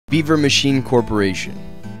Beaver Machine Corporation.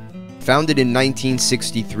 Founded in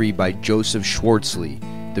 1963 by Joseph Schwartzley,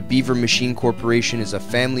 the Beaver Machine Corporation is a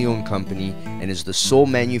family-owned company and is the sole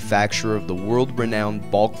manufacturer of the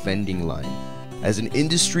world-renowned bulk vending line. As an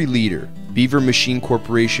industry leader, Beaver Machine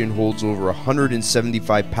Corporation holds over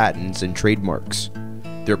 175 patents and trademarks.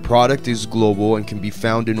 Their product is global and can be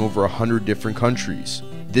found in over 100 different countries.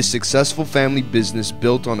 This successful family business,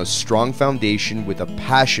 built on a strong foundation with a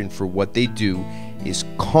passion for what they do, is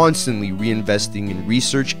constantly reinvesting in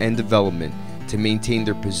research and development to maintain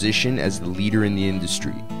their position as the leader in the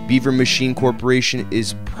industry. Beaver Machine Corporation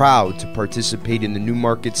is proud to participate in the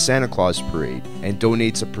Newmarket Santa Claus Parade and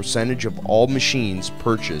donates a percentage of all machines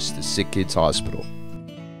purchased to Sick Kids Hospital.